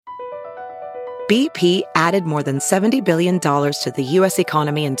BP added more than $70 billion to the U.S.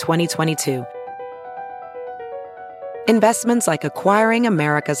 economy in 2022. Investments like acquiring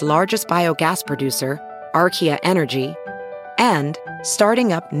America's largest biogas producer, Archaea Energy, and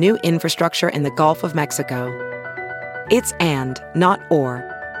starting up new infrastructure in the Gulf of Mexico. It's and, not or.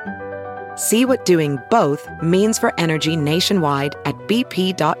 See what doing both means for energy nationwide at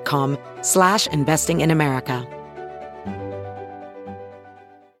bp.com/investing in America.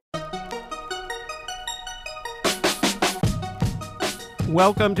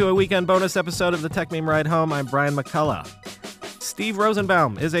 Welcome to a weekend bonus episode of the Tech Meme Ride Home. I'm Brian McCullough. Steve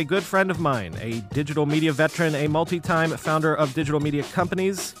Rosenbaum is a good friend of mine, a digital media veteran, a multi-time founder of digital media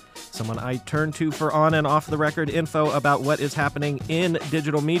companies, someone I turn to for on and off the record info about what is happening in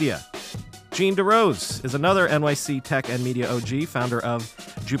digital media. Gene DeRose is another NYC tech and media OG, founder of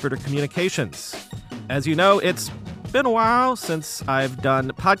Jupiter Communications. As you know, it's been a while since I've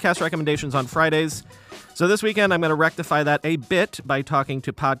done podcast recommendations on Fridays. So this weekend, I'm going to rectify that a bit by talking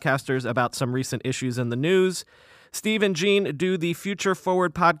to podcasters about some recent issues in the news. Steve and Gene do the Future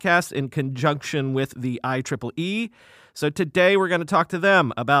Forward podcast in conjunction with the IEEE. So today, we're going to talk to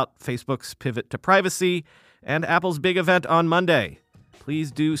them about Facebook's pivot to privacy and Apple's big event on Monday. Please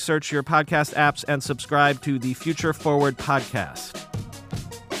do search your podcast apps and subscribe to the Future Forward podcast.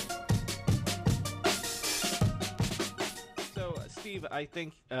 I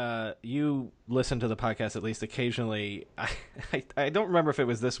think you listen to the podcast at least occasionally. I don't remember if it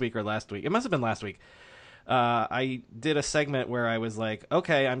was this week or last week. It must have been last week. I did a segment where I was like,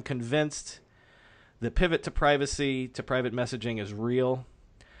 okay, I'm convinced the pivot to privacy, to private messaging is real.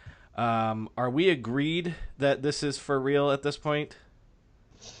 Are we agreed that this is for real at this point?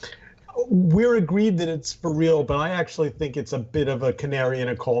 We're agreed that it's for real, but I actually think it's a bit of a canary in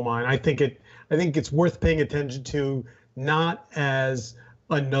a coal mine. I think it's worth paying attention to, not as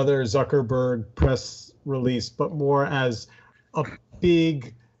another Zuckerberg press release, but more as a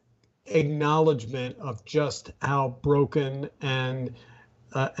big acknowledgement of just how broken and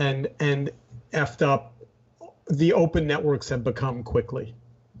effed up the open networks have become quickly.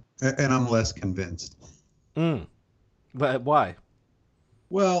 And I'm less convinced. But why?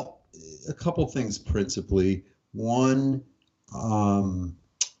 Well, a couple things principally. One,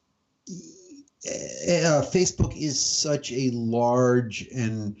 Facebook is such a large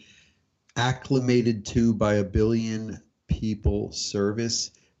and acclimated to by a billion people service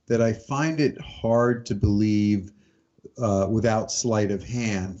that I find it hard to believe, without sleight of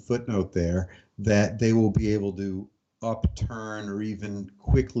hand, footnote there, that they will be able to upturn or even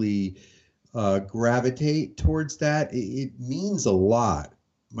quickly gravitate towards that. It means a lot.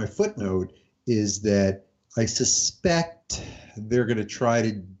 My footnote is that I suspect they're going to try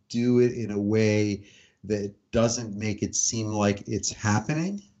to do it in a way that doesn't make it seem like it's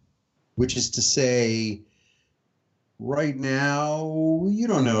happening, which is to say, right now, you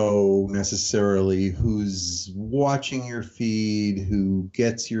don't know necessarily who's watching your feed, who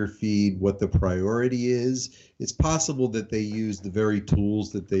gets your feed, what the priority is. It's possible that they use the very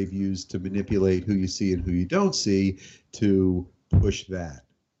tools that they've used to manipulate who you see and who you don't see to push that.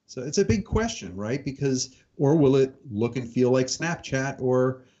 So it's a big question, right? Because, or will it look and feel like Snapchat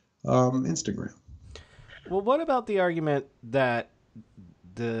or Instagram? Well, what about the argument that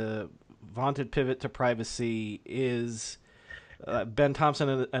the vaunted pivot to privacy is Ben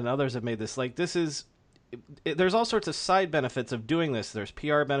Thompson and others have made this, like, this is, there's all sorts of side benefits of doing this. There's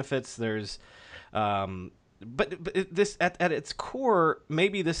PR benefits. There's but this at its core,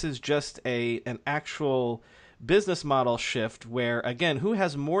 maybe this is just an actual business model shift where, again, who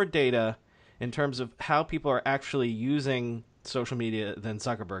has more data in terms of how people are actually using social media than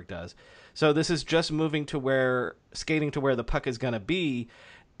Zuckerberg does. So this is just moving to skating to where the puck is going to be.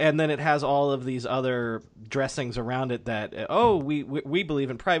 And then it has all of these other dressings around it that, we believe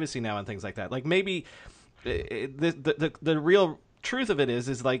in privacy now and things like that. Like, maybe the real truth of it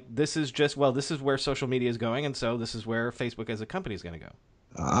is like, this is just, this is where social media is going. And so this is where Facebook as a company is going to go.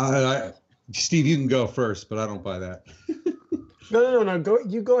 Steve, you can go first, but I don't buy that. No.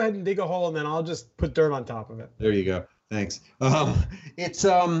 Go ahead and dig a hole, and then I'll just put dirt on top of it. There you go. Thanks. It's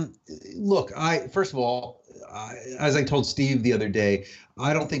look, first of all, as I told Steve the other day,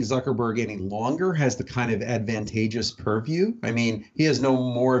 I don't think Zuckerberg any longer has the kind of advantageous purview. I mean, he has no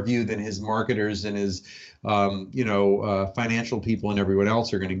more view than his marketers and his, financial people and everyone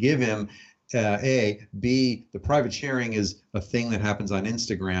else are going to give him. A, B, the private sharing is a thing that happens on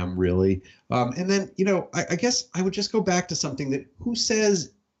Instagram, really. And then, I guess I would just go back to something that, who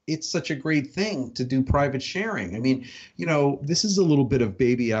says it's such a great thing to do private sharing? I mean, this is a little bit of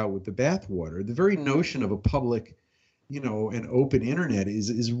baby out with the bathwater. The very notion of a public, an open internet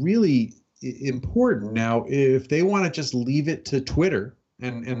is really important. Now, if they want to just leave it to Twitter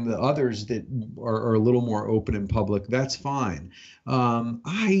and the others that are a little more open and public, that's fine.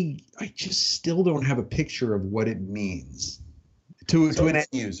 I just still don't have a picture of what it means to an end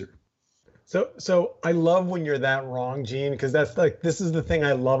user. So I love when you're that wrong, Gene, because that's like, this is the thing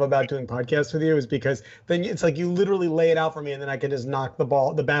I love about doing podcasts with you, is because then it's like you literally lay it out for me and then I can just knock the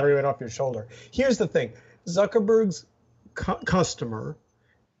battery right off your shoulder. Here's the thing. Zuckerberg's customer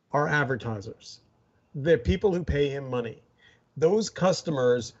are advertisers. They're people who pay him money. Those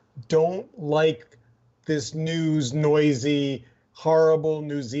customers don't like this noisy, horrible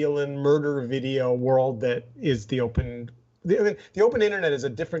New Zealand murder video world that is the open. The open internet is a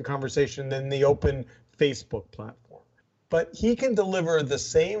different conversation than the open Facebook platform. But he can deliver the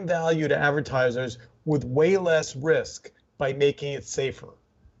same value to advertisers with way less risk by making it safer.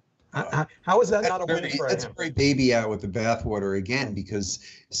 How is that not a win for him? That's very baby out with the bathwater again, because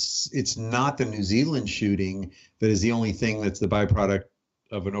it's not the New Zealand shooting that is the only thing that's the byproduct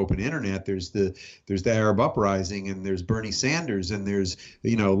of an open internet. There's the Arab uprising, and there's Bernie Sanders, and there's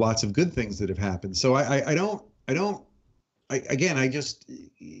lots of good things that have happened. So I don't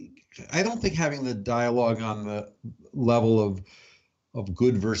think having the dialogue on the level of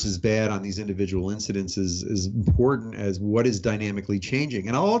good versus bad on these individual incidents is as important as what is dynamically changing.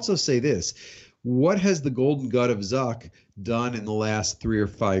 And I'll also say this: what has the golden gut of Zuck done in the last 3 or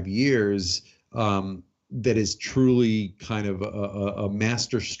 5 years that is truly kind of a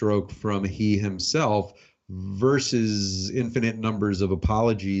masterstroke from he himself, versus infinite numbers of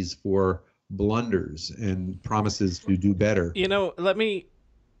apologies for blunders and promises to do better? Let me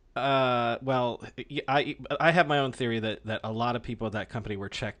well, I have my own theory that a lot of people at that company were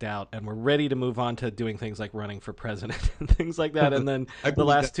checked out and were ready to move on to doing things like running for president and things like that. And then the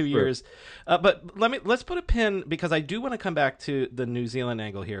last 2 years, but let's put a pin, because I do want to come back to the New Zealand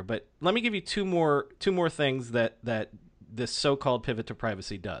angle here, but let me give you two more things that this so-called pivot to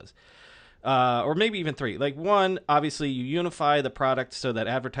privacy does. Or maybe even 3. Like, 1, obviously you unify the product so that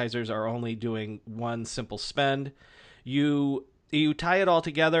advertisers are only doing one simple spend. You tie it all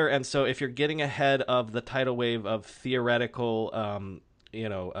together, and so if you're getting ahead of the tidal wave of theoretical,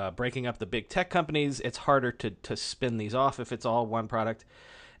 breaking up the big tech companies, it's harder to spin these off if it's all one product.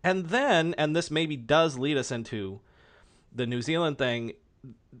 And then, and this maybe does lead us into the New Zealand thing,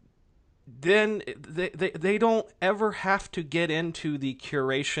 then they don't ever have to get into the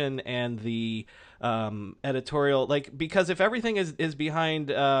curation and the editorial, because if everything is behind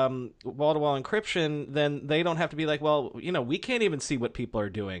wall-to-wall encryption, then they don't have to be like, well, we can't even see what people are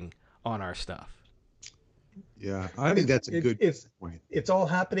doing on our stuff. Yeah, I think that's a good point. It's all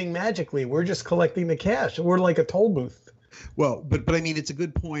happening magically. We're just collecting the cash. We're like a toll booth. Well, but I mean, it's a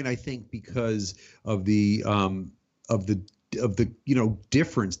good point, I think, because of the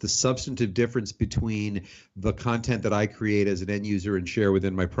difference, the substantive difference between the content that I create as an end user and share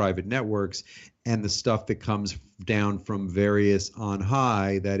within my private networks and the stuff that comes down from various on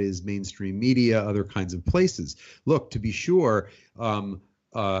high, that is mainstream media, other kinds of places. Look, to be sure,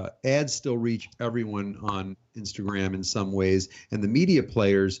 ads still reach everyone on Instagram in some ways, and the media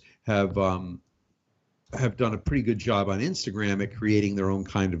players have done a pretty good job on Instagram at creating their own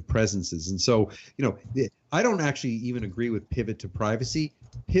kind of presences. And so, I don't actually even agree with pivot to privacy.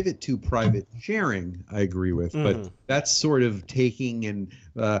 Pivot to private sharing, I agree with, but that's sort of taking and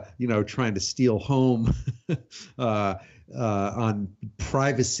trying to steal home on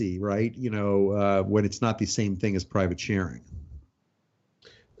privacy, right? When it's not the same thing as private sharing.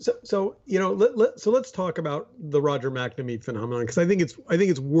 So let's talk about the Roger McNamee phenomenon, because I think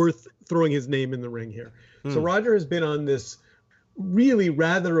it's worth throwing his name in the ring here. So Roger has been on this really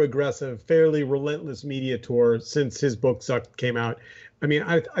rather aggressive, fairly relentless media tour since his book Zuck came out. I mean,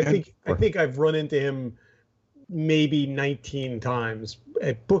 I think I've run into him maybe 19 times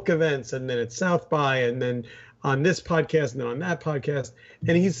at book events, and then at South by, and then on this podcast, and then on that podcast.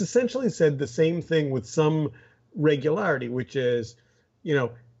 And he's essentially said the same thing with some regularity, which is,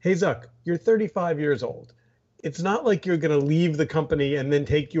 hey, Zuck, you're 35 years old. It's not like you're going to leave the company and then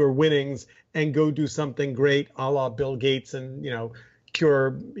take your winnings and go do something great, a la Bill Gates, and,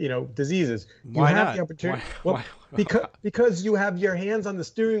 cure, diseases. You Why have not? the opportunity. Why? Because you have your hands on the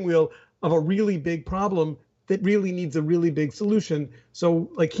steering wheel of a really big problem that really needs a really big solution. So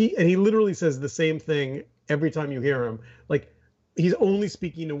he literally says the same thing every time you hear him. Like, he's only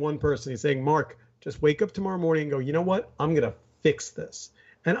speaking to one person. He's saying, Mark, just wake up tomorrow morning and go, you know what? I'm going to fix this.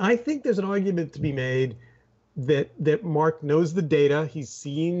 And I think there's an argument to be made that Mark knows the data. He's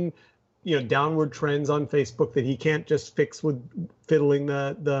seeing, downward trends on Facebook that he can't just fix with fiddling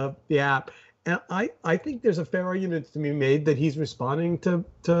the app. And I think there's a fair argument to be made that he's responding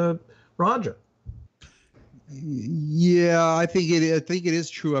to Roger. Yeah, I think it is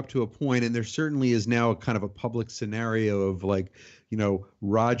true up to a point, and there certainly is now a kind of a public scenario of like,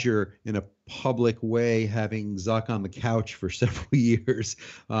 Roger in a public way having Zuck on the couch for several years.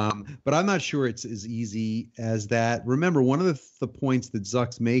 But I'm not sure it's as easy as that. Remember, one of the points that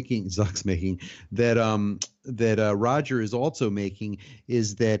Zuck's making that Roger is also making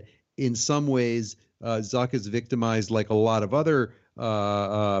is that in some ways Zuck is victimized, like a lot of other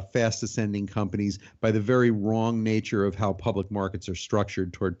fast ascending companies, by the very wrong nature of how public markets are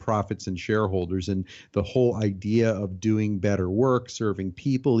structured toward profits and shareholders. And the whole idea of doing better work, serving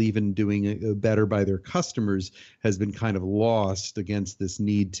people, even doing better by their customers has been kind of lost against this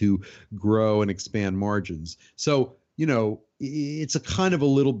need to grow and expand margins. So, it's a kind of a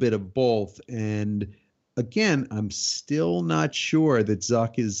little bit of both. And again, I'm still not sure that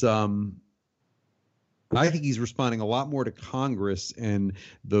Zuck is I think he's responding a lot more to Congress and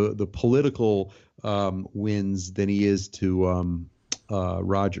the political wins than he is to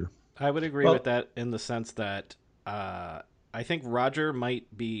Roger. I would agree with that in the sense that I think Roger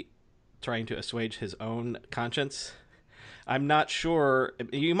might be trying to assuage his own conscience. I'm not sure.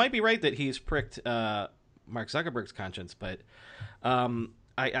 You might be right that he's pricked Mark Zuckerberg's conscience, but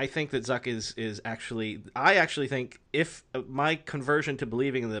I think that Zuck is actually. I actually think if my conversion to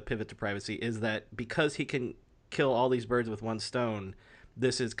believing in the pivot to privacy is that because he can kill all these birds with one stone,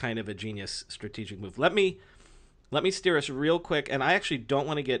 this is kind of a genius strategic move. Let me steer us real quick, and I actually don't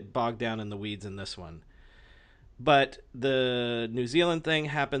want to get bogged down in the weeds in this one. But the New Zealand thing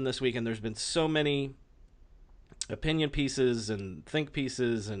happened this week, and there's been so many opinion pieces and think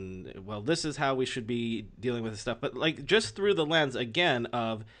pieces and, well, this is how we should be dealing with this stuff. But like just through the lens, again,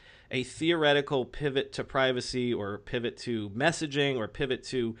 of a theoretical pivot to privacy or pivot to messaging or pivot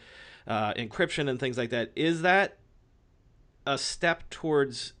to encryption and things like that, is that a step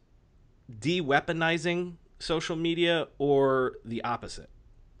towards de-weaponizing social media or the opposite?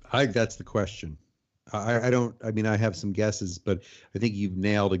 I think that's the question. I have some guesses, but I think you've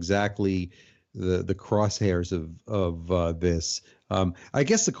nailed exactly the crosshairs of this. I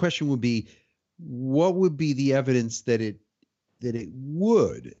guess the question would be, what would be the evidence that it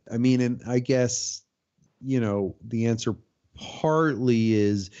would? I mean, and I guess, the answer partly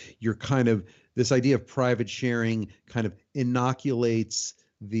is this idea of private sharing kind of inoculates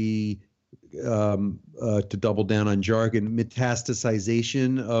the to double down on jargon,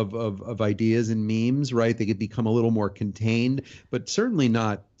 metastasization of ideas and memes, right? They could become a little more contained, but certainly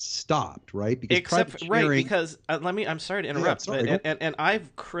not stopped, right? Because I'm sorry to interrupt, and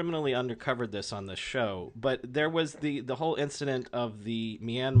I've criminally undercovered this on this show, but there was the whole incident of the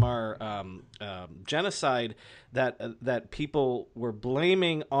Myanmar genocide that people were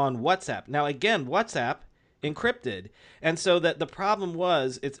blaming on WhatsApp. Now, again, WhatsApp encrypted, and so that the problem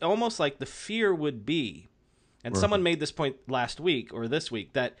was, it's almost like the fear would be, and someone made this point last week or this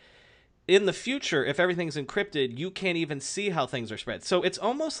week, that in the future, if everything's encrypted, you can't even see how things are spread. So it's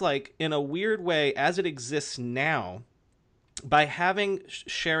almost like, in a weird way, as it exists now, by having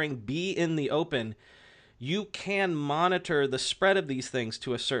sharing be in the open, you can monitor the spread of these things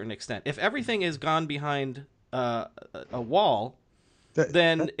to a certain extent. If everything is gone behind a wall,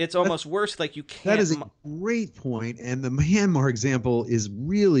 then it's almost worse. Like you can't. That is a great point, and the Myanmar example is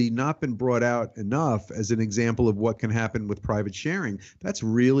really not been brought out enough as an example of what can happen with private sharing. That's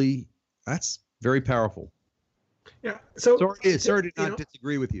very powerful. Yeah. So sorry to not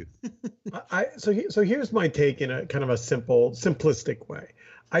disagree with you. So here's my take in a kind of a simplistic way.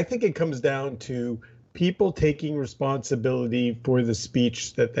 I think it comes down to people taking responsibility for the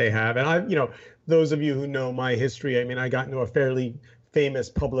speech that they have, and those of you who know my history, I mean, I got into a fairly famous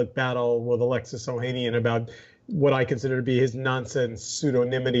public battle with Alexis Ohanian about what I consider to be his nonsense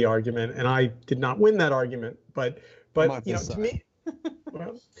pseudonymity argument, and I did not win that argument. But to me,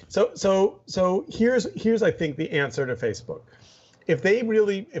 well, so here's I think the answer to Facebook. If they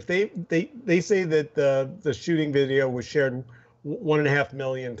say that the shooting video was shared 1.5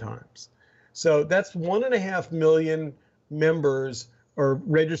 million times, so that's 1.5 million members or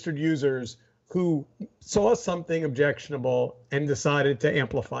registered users who saw something objectionable and decided to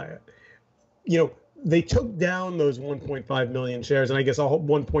amplify it. They took down those 1.5 million shares, and I guess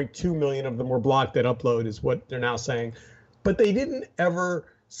 1.2 million of them were blocked at upload, is what they're now saying. But they didn't ever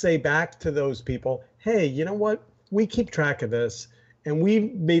say back to those people, hey, you know what? We keep track of this, and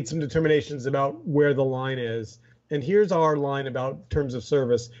we've made some determinations about where the line is, and here's our line about terms of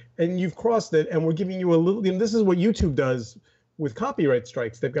service, and you've crossed it, and we're giving you a little, this is what YouTube does with copyright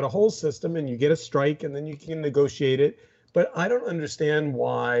strikes. They've got a whole system, and you get a strike, and then you can negotiate it. But I don't understand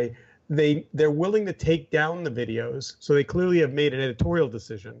why they're willing to take down the videos. So they clearly have made an editorial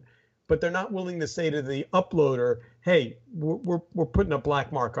decision, but they're not willing to say to the uploader, hey, we're putting a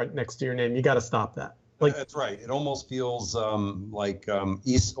black mark next to your name. You got to stop that. Like, that's right. It almost feels like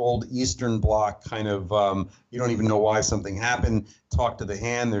old Eastern Bloc kind of, you don't even know why something happened. Talk to the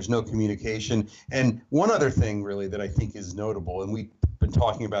hand. There's no communication. And one other thing really that I think is notable, and we've been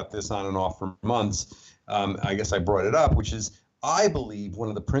talking about this on and off for months, I guess I brought it up, which is I believe one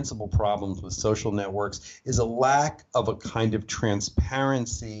of the principal problems with social networks is a lack of a kind of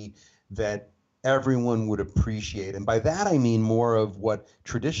transparency that everyone would appreciate. And by that, I mean more of what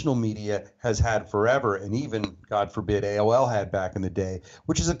traditional media has had forever, and even, God forbid, AOL had back in the day,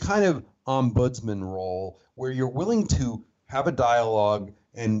 which is a kind of ombudsman role where you're willing to have a dialogue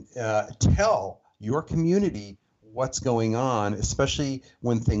and tell your community what's going on, especially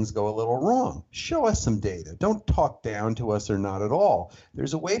when things go a little wrong. Show us some data. Don't talk down to us or not at all.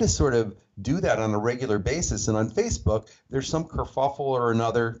 There's a way to sort of do that on a regular basis. And on Facebook, there's some kerfuffle or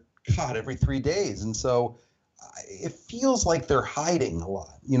another, God, every 3 days. And so it feels like they're hiding a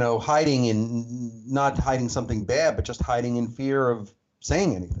lot, hiding in not hiding something bad, but just hiding in fear of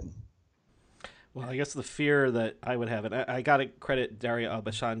saying anything. Well, I guess the fear that I would have, and I got to credit Dario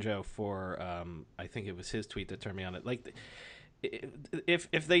Obasanjo for, I think it was his tweet that turned me on it. Like,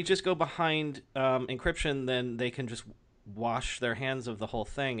 if they just go behind encryption, then they can just wash their hands of the whole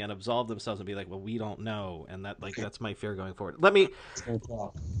thing and absolve themselves and be like, well, we don't know. And that's my fear going forward. Let me.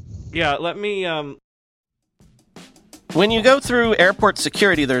 When you go through airport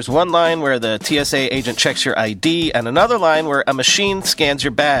security, there's one line where the TSA agent checks your ID and another line where a machine scans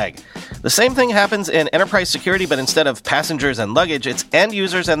your bag. The same thing happens in enterprise security, but instead of passengers and luggage, it's end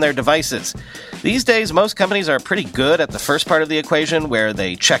users and their devices. These days, most companies are pretty good at the first part of the equation where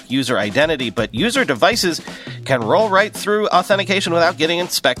they check user identity, but user devices can roll right through authentication without getting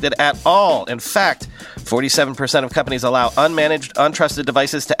inspected at all. In fact, 47% of companies allow unmanaged, untrusted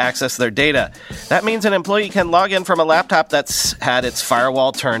devices to access their data. That means an employee can log in from a laptop that's had its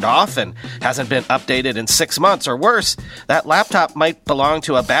firewall turned off and hasn't been updated in 6 months, or worse, that laptop might belong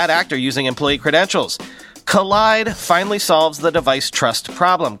to a bad actor using employee credentials. Kolide finally solves the device trust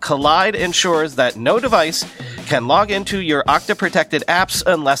problem. Kolide ensures that no device can log into your Okta-protected apps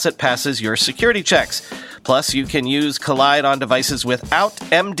unless it passes your security checks. Plus, you can use Kolide on devices without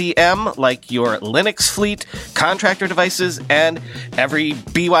MDM, like your Linux fleet, contractor devices, and every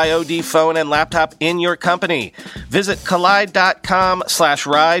BYOD phone and laptop in your company. Visit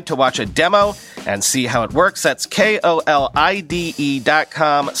Kolide.com/ride to watch a demo and see how it works. That's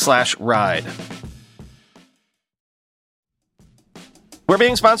KOLIDE.com/ride. We're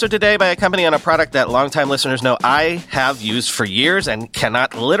being sponsored today by a company on a product that longtime listeners know I have used for years and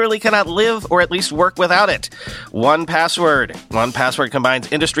cannot live or at least work without it. 1Password. 1Password combines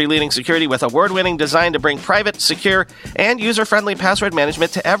industry-leading security with award-winning design to bring private, secure, and user-friendly password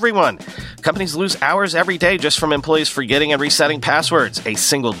management to everyone. Companies lose hours every day just from employees forgetting and resetting passwords. A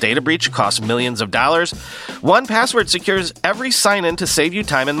single data breach costs millions of dollars. 1Password secures every sign-in to save you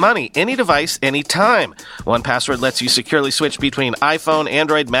time and money. Any device, anytime. 1Password lets you securely switch between iPhone,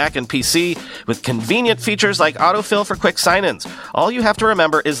 Android, Mac, and PC with convenient features like autofill for quick sign-ins. All you have to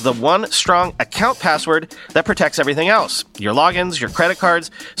remember is the one strong account password that protects everything else. Your logins, your credit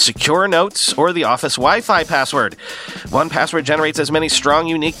cards, secure notes, or the office Wi-Fi password. 1Password generates as many strong,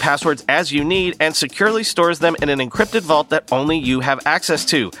 unique passwords as you need and securely stores them in an encrypted vault that only you have access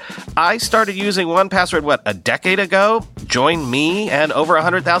to. I started using 1Password, a decade ago? Join me and over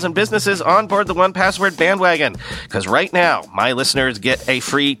 100,000 businesses on board the 1Password bandwagon. Because right now, my listeners get a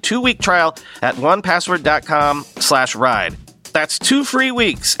free 2-week trial at 1password.com/ride. That's 2 free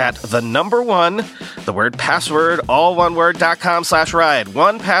weeks at the word password, all one word, .com/ride.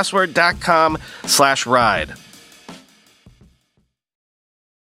 1password.com/ride.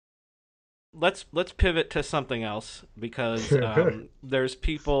 Let's pivot to something else because there's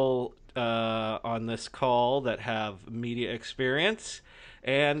people on this call that have media experience,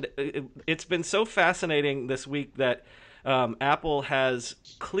 and it's been so fascinating this week that Apple has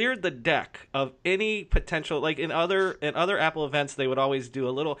cleared the deck of any potential, like in other Apple events, they would always do a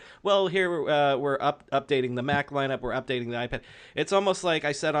little, well, here we're updating the Mac lineup, we're updating the iPad. It's almost like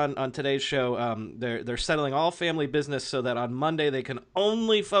I said on today's show, they're settling all family business so that on Monday they can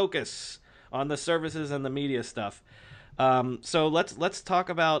only focus on the services and the media stuff. So let's talk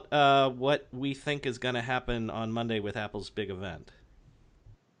about what we think is going to happen on Monday with Apple's big event.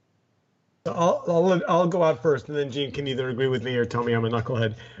 I'll go out first, and then Gene can either agree with me or tell me I'm a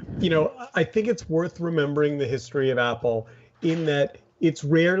knucklehead. I think it's worth remembering the history of Apple in that it's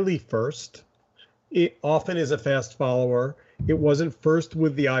rarely first. It often is a fast follower. It wasn't first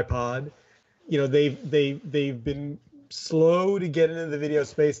with the iPod. They've been slow to get into the video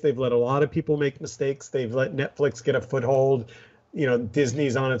space. They've let a lot of people make mistakes. They've let Netflix get a foothold.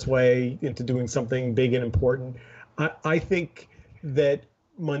 Disney's on its way into doing something big and important. I think that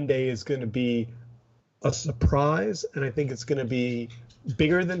Monday is going to be a surprise, and I think it's going to be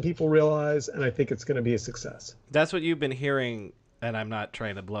bigger than people realize, and I think it's going to be a success. That's what you've been hearing, and I'm not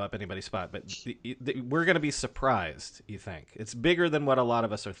trying to blow up anybody's spot, but we're going to be surprised, you think? It's bigger than what a lot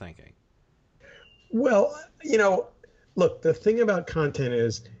of us are thinking. Well, look, the thing about content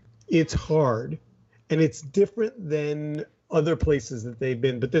is it's hard, and it's different than other places that they've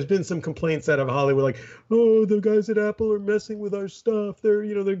been. But there's been some complaints out of Hollywood, like, oh, the guys at Apple are messing with our stuff.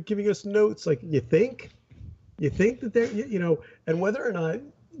 They're giving us notes. Like, you think that they're, and whether or not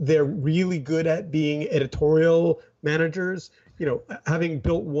they're really good at being editorial managers, having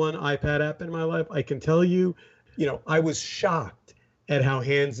built one iPad app in my life, I can tell you, I was shocked at how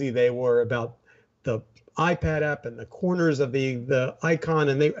handsy they were about the iPad app and the corners of the icon.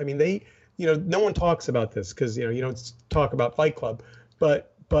 And they, no one talks about this because, you don't talk about Fight Club,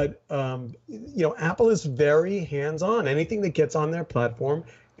 but Apple is very hands-on. Anything that gets on their platform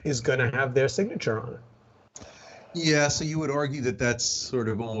is going to have their signature on it. Yeah, so you would argue that that's sort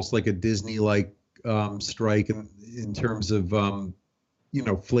of almost like a Disney-like strike in terms of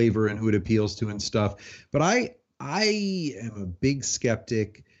flavor and who it appeals to and stuff. But I am a big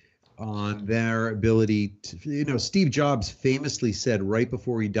skeptic on their ability to. Steve Jobs famously said right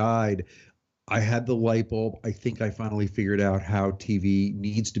before he died, "I had the light bulb. I think I finally figured out how TV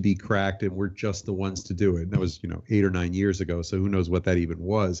needs to be cracked, and we're just the ones to do it." And that was 8 or 9 years ago, so who knows what that even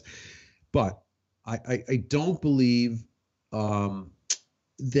was. But I don't believe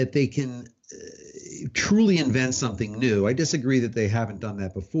that they can truly invent something new. I disagree that they haven't done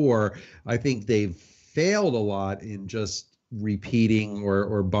that before. I think they've failed a lot in just repeating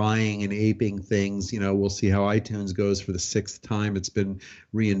or buying and aping things. We'll see how iTunes goes for the 6th time it's been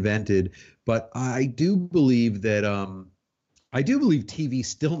reinvented. But I do believe that TV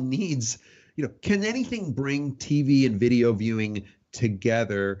still needs, can anything bring TV and video viewing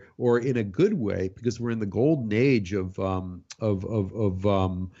together, or in a good way, because we're in the golden age of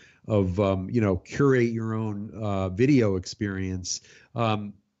curate your own video experience.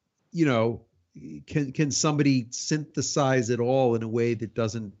 Can somebody synthesize it all in a way that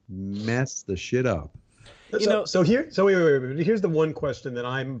doesn't mess the shit up? So wait. Here's the one question that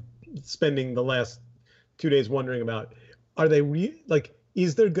I'm spending the last 2 days wondering about. Are they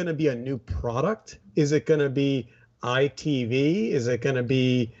is there going to be a new product? Is it going to be iTV? Is it going to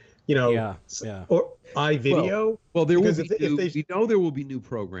be, or iVideo? Well, there will be we know there will be new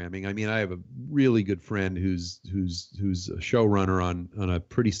programming. I mean, I have a really good friend who's a showrunner on a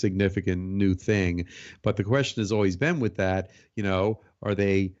pretty significant new thing. But the question has always been with that, are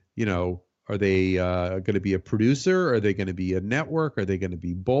they going to be a producer? Are they going to be a network? Are they going to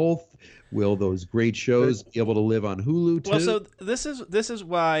be both? Will those great shows be able to live on Hulu too? Well, so this is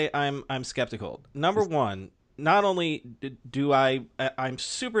why I'm skeptical. Number one, not only do I'm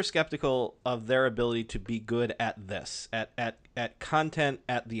super skeptical of their ability to be good at this, at content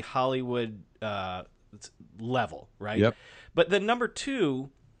at the Hollywood level, right? Yep. But then number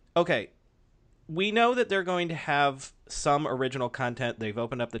two, okay, we know that they're going to have some original content. They've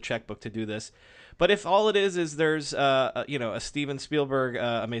opened up the checkbook to do this. But if all it is there's a Steven Spielberg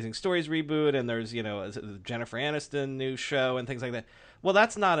Amazing Stories reboot, and there's a Jennifer Aniston new show and things like that, well,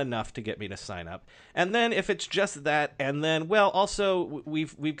 that's not enough to get me to sign up. And then if it's just that, and then also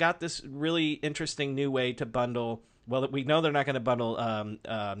we've got this really interesting new way to bundle. Well, we know they're not going to bundle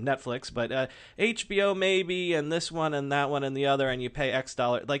Netflix, but HBO maybe, and this one and that one and the other, and you pay X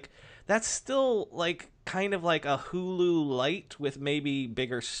dollar. That's still kind of like a Hulu Lite with maybe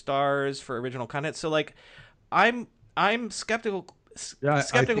bigger stars for original content. So I'm skeptical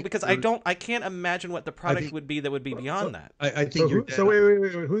because I can't imagine what the product would be that would be beyond that. I think wait.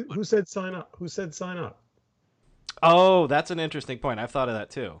 Who said sign up? Who said sign up? Oh, that's an interesting point. I've thought of that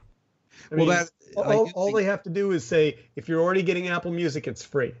too. All they have to do is say, if you're already getting Apple Music, it's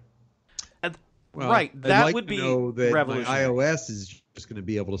free. Right. That would be revolutionary. iOS is just going to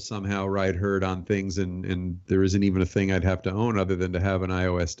be able to somehow ride herd on things, and there isn't even a thing I'd have to own other than to have an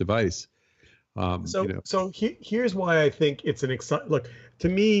iOS device. So here's why I think it's an exciting look. To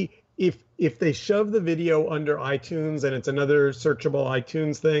me, if they shove the video under iTunes and it's another searchable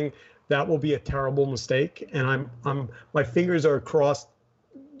iTunes thing, that will be a terrible mistake. And my fingers are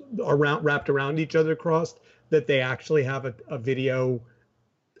wrapped around each other, crossed, that they actually have a video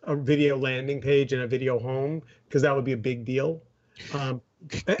landing page and a video home, because that would be a big deal. And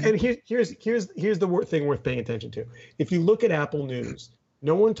here's the thing worth paying attention to. If you look at Apple News,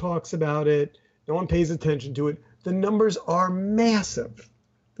 no one talks about it. No one pays attention to it. the numbers are massive.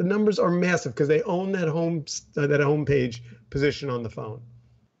 The numbers are massive because they own that homepage position on the phone,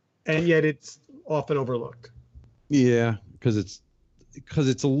 and yet it's often overlooked. Yeah, because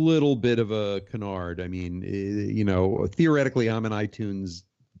it's a little bit of a canard. I mean, theoretically, I'm an iTunes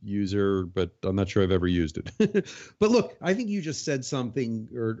user, but I'm not sure I've ever used it. But look, I think you just said something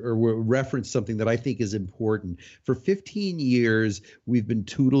or referenced something that I think is important. For 15 years, we've been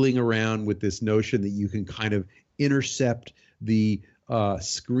tootling around with this notion that you can kind of intercept the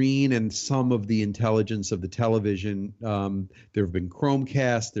screen and some of the intelligence of the television. There have been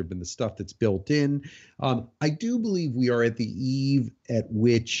Chromecast, there have been the stuff that's built in. I do believe we are at the eve at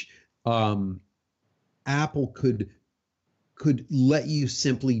which Apple could let you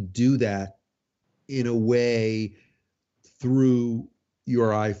simply do that in a way through your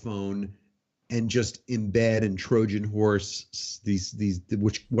iPhone and just embed and Trojan horse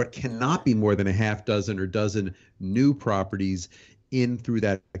what cannot be more than a half dozen or dozen new properties in through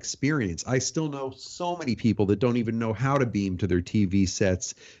that experience. I still know so many people that don't even know how to beam to their TV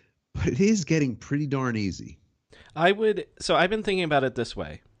sets, but it is getting pretty darn easy. So I've been thinking about it this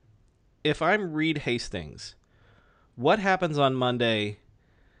way. If I'm Reed Hastings, what happens on Monday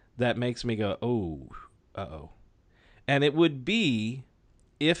that makes me go, oh, uh-oh? And it would be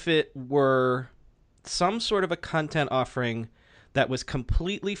if it were some sort of a content offering that was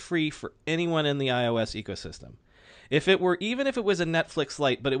completely free for anyone in the iOS ecosystem. Even if it was a Netflix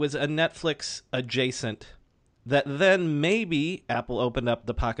Lite, but it was a Netflix adjacent, that then maybe Apple opened up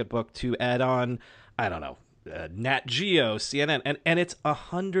the pocketbook to add on, I don't know, Nat Geo, CNN, and it's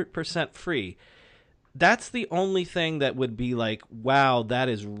 100% free. That's the only thing that would be like, wow, that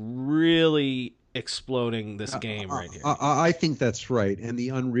is really exploding this game right here. I think that's right. And the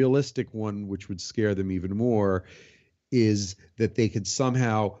unrealistic one, which would scare them even more, is that they could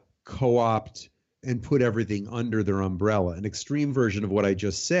somehow co-opt and put everything under their umbrella. An extreme version of what I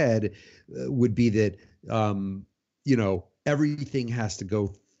just said would be that, everything has to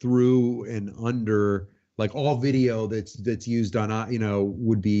go through and under, like all video that's used on,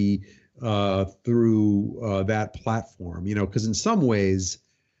 would be through that platform, because in some ways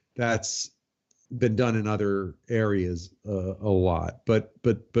that's been done in other areas a lot. But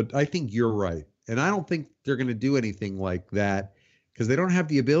I think you're right. And I don't think they're going to do anything like that, because they don't have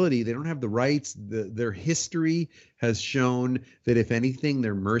the ability, they don't have the rights. Their history has shown that if anything,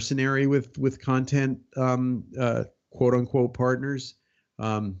 they're mercenary with content, quote unquote partners,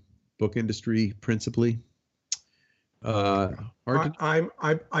 book industry principally. I've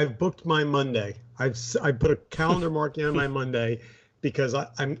booked my Monday. I put a calendar marking on my Monday because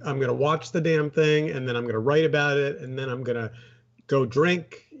I'm going to watch the damn thing, and then I'm going to write about it, and then I'm going to go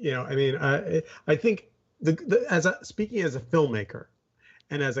drink. I think speaking as a filmmaker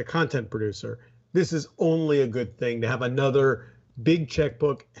and as a content producer, this is only a good thing to have another big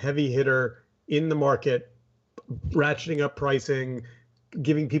checkbook, heavy hitter in the market, ratcheting up pricing,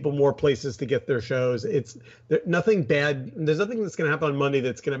 giving people more places to get their shows. It's nothing bad. There's nothing that's going to happen on Monday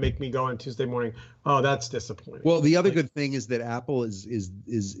that's going to make me go on Tuesday morning, oh, that's disappointing. Well, the other good thing is that Apple is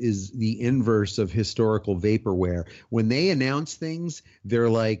the inverse of historical vaporware. When they announce things, they're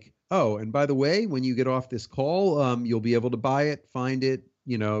like, oh, and by the way, when you get off this call, you'll be able to buy it, find it,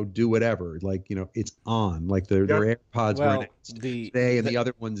 do whatever. Like, it's on. Like their AirPods were announced today, and the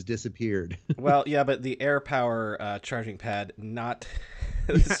other ones disappeared. Well, yeah, but the AirPower charging pad, not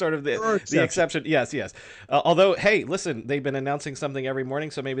sort of the exception. Yes. Although, hey, listen, they've been announcing something every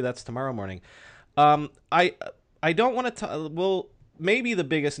morning, so maybe that's tomorrow morning. I don't want to. Well, maybe the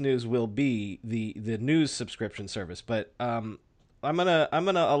biggest news will be the news subscription service, but I'm gonna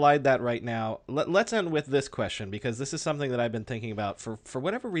elide that right now. Let's end with this question, because this is something that I've been thinking about for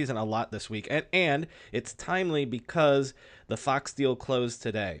whatever reason a lot this week, and it's timely because the Fox deal closed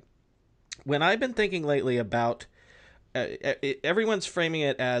today. When I've been thinking lately about everyone's framing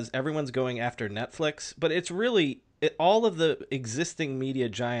it as everyone's going after Netflix, but it's really all of the existing media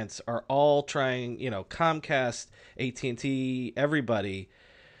giants are all trying. Comcast, AT&T, everybody.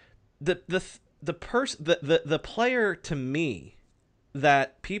 The player to me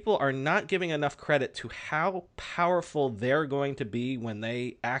that people are not giving enough credit to how powerful they're going to be when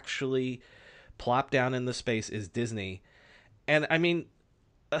they actually plop down in the space is Disney. And I mean,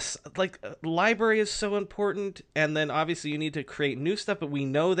 library is so important, and then obviously you need to create new stuff, but we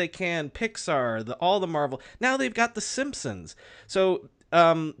know they can. Pixar, all the Marvel. Now they've got The Simpsons. So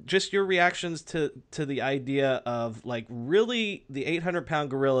just your reactions to the idea of, like, really the 800-pound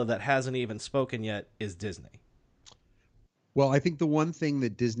gorilla that hasn't even spoken yet is Disney. Well, I think the one thing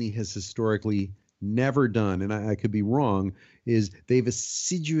that Disney has historically never done, and I could be wrong, is they've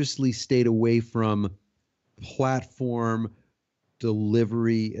assiduously stayed away from platform,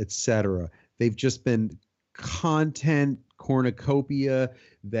 delivery, etc. They've just been content cornucopia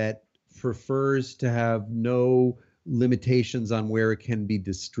that prefers to have no limitations on where it can be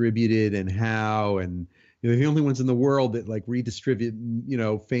distributed and how, and they're the only ones in the world that like redistribute,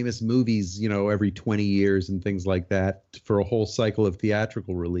 famous movies, every 20 years and things like that for a whole cycle of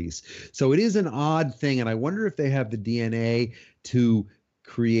theatrical release. So it is an odd thing. And I wonder if they have the DNA to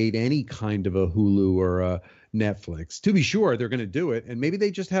create any kind of a Hulu or a Netflix. To be sure, they're going to do it. And maybe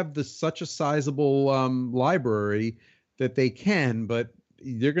they just have such a sizable library that they can, but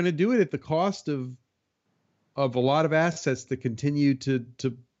they're going to do it at the cost of a lot of assets that continue to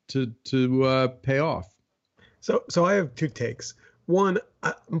pay off. So I have two takes. One,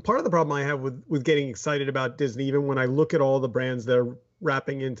 part of the problem I have with getting excited about Disney, even when I look at all the brands that are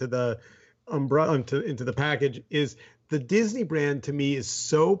wrapping into the umbrella into the package, is the Disney brand to me is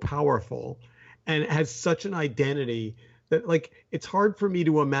so powerful and has such an identity that like it's hard for me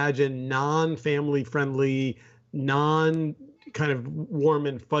to imagine non-family friendly, non kind of warm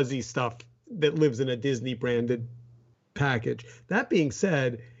and fuzzy stuff that lives in a Disney branded package. That being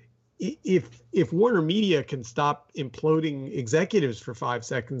said, if Warner Media can stop imploding executives for 5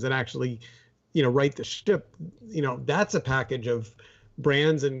 seconds and actually, right the ship, that's a package of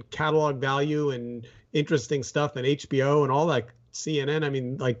brands and catalog value and interesting stuff and HBO and all that, CNN. I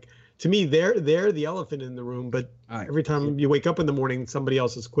mean, like, to me, they're the elephant in the room, but every time you wake up in the morning, somebody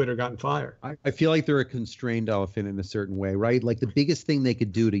else has quit or gotten fired. I feel like they're a constrained elephant in a certain way, right? Like the biggest thing they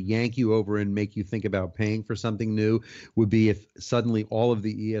could do to yank you over and make you think about paying for something new would be if suddenly all of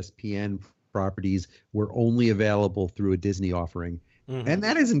the ESPN properties were only available through a Disney offering. Mm-hmm. And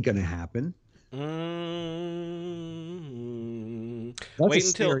that isn't going to happen. That's a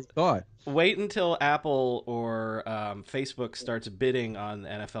scary thought. Wait until Apple or Facebook starts bidding on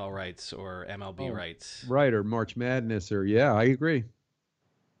NFL rights or MLB rights. Right, or March Madness, or I agree.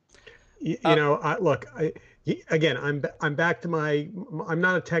 I'm back to I'm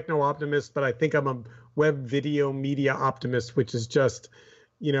not a techno optimist, but I think I'm a web video media optimist, which is just,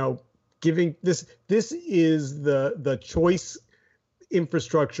 giving this is the choice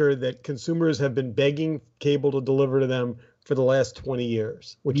infrastructure that consumers have been begging cable to deliver to them for the last 20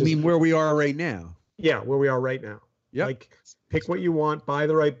 years. You mean where we are right now? Yeah, where we are right now. Yeah. Like, pick what you want, buy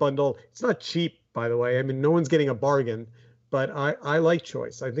the right bundle. It's not cheap, by the way. I mean, no one's getting a bargain, but I like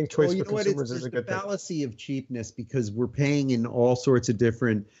choice. I think choice for consumers is a good thing. It's the fallacy of cheapness because we're paying in all sorts of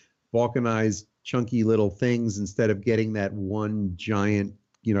different balkanized, chunky little things instead of getting that one giant,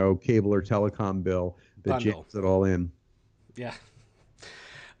 cable or telecom bill that jams it all in. Yeah.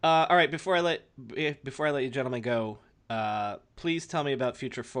 All right. Before I let you gentlemen go, please tell me about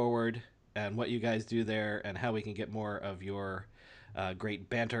Future Forward and what you guys do there and how we can get more of your great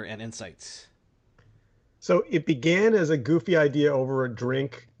banter and insights. So it began as a goofy idea over a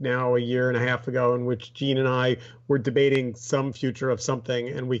drink now a year and a half ago, in which Gene and I were debating some future of something,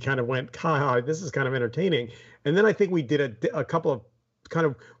 and we kind of went, "Ha, this is kind of entertaining." And then I think we did a couple of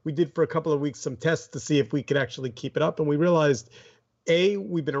for a couple of weeks some tests to see if we could actually keep it up, and we realized,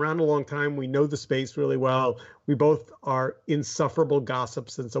 we've been around a long time. We know the space really well. We both are insufferable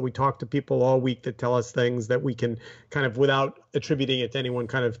gossips. And so we talk to people all week that tell us things that we can kind of, without attributing it to anyone,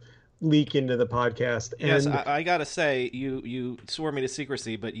 kind of leak into the podcast. Yes, and I got to say, you swore me to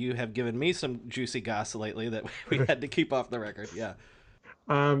secrecy, but you have given me some juicy gossip lately that we had to keep off the record. Yeah.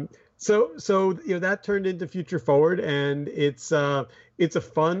 So that turned into Future Forward, and it's a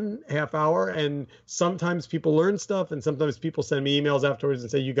fun half hour, and sometimes people learn stuff, and sometimes people send me emails afterwards and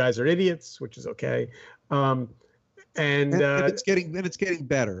say you guys are idiots, which is okay. And it's getting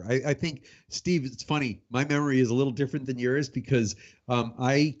better. I think, Steve, it's funny. My memory is a little different than yours because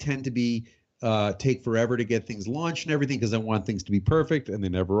I tend to take forever to get things launched and everything because I want things to be perfect, and they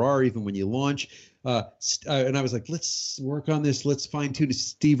never are, even when you launch. And I was like, let's work on this. Let's fine tune it.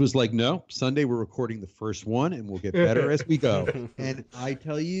 Steve was like, no, Sunday we're recording the first one and we'll get better as we go. And I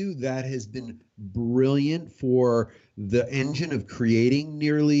tell you, that has been brilliant for the engine of creating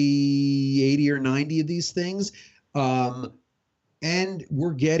nearly 80 or 90 of these things. And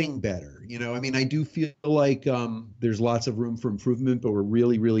we're getting better. I do feel like there's lots of room for improvement, but we're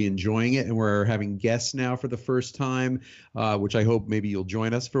really, really enjoying it. And we're having guests now for the first time, which I hope maybe you'll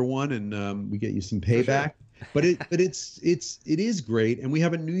join us for one and we get you some payback. But it is great. And we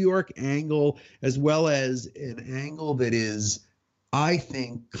have a New York angle as well as an angle that is, I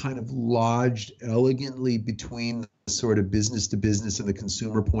think, kind of lodged elegantly between the sort of business to business and the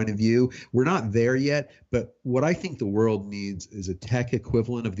consumer point of view. We're not there yet, but what I think the world needs is a tech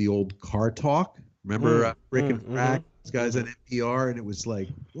equivalent of the old Car Talk. Remember Rick and Rack? guys on NPR, and it was like,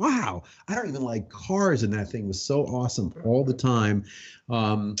 wow, I don't even like cars, and that thing was so awesome all the time.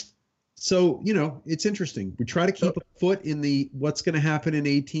 So, it's interesting. We try to keep a foot in the what's going to happen in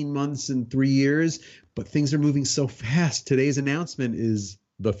 18 months and 3 years, but things are moving so fast. Today's announcement is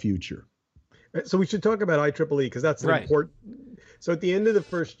the future. So we should talk about IEEE because that's an important. So at the end of the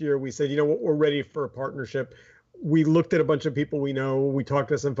first year, we said, you know what, we're ready for a partnership. We looked at a bunch of people we know. We talked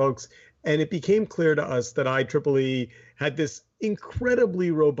to some folks, and it became clear to us that IEEE had this incredibly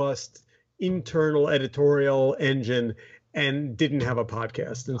robust internal editorial engine and didn't have a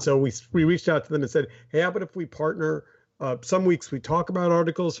podcast. And so we reached out to them and said, hey, how about if we partner? Some weeks we talk about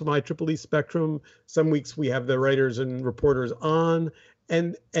articles from IEEE Spectrum. Some weeks we have the writers and reporters on.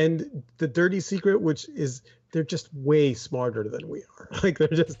 And the dirty secret, which is they're just way smarter than we are. Like they're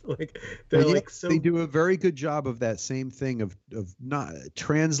so. They do a very good job of that same thing of not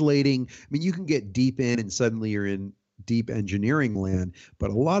translating. I mean, you can get deep in and suddenly you're in deep engineering land, but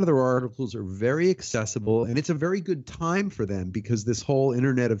a lot of their articles are very accessible, and it's a very good time for them because this whole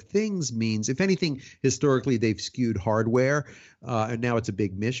Internet of Things means, if anything, historically they've skewed hardware, and now it's a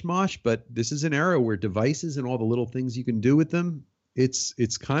big mishmash. But this is an era where devices and all the little things you can do with them, it's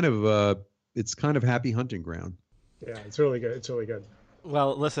kind of happy hunting ground. Yeah, it's really good. It's really good.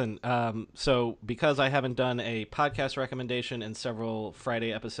 Well, listen, so because I haven't done a podcast recommendation in several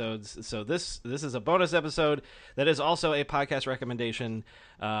Friday episodes, so this is a bonus episode that is also a podcast recommendation.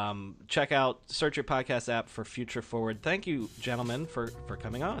 Search your podcast app for Future Forward. Thank you, gentlemen, for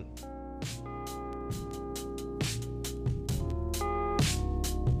coming on.